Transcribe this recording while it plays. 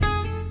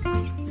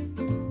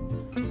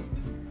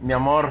Mi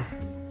amor,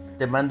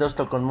 te mando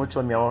esto con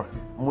mucho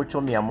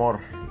mi amor,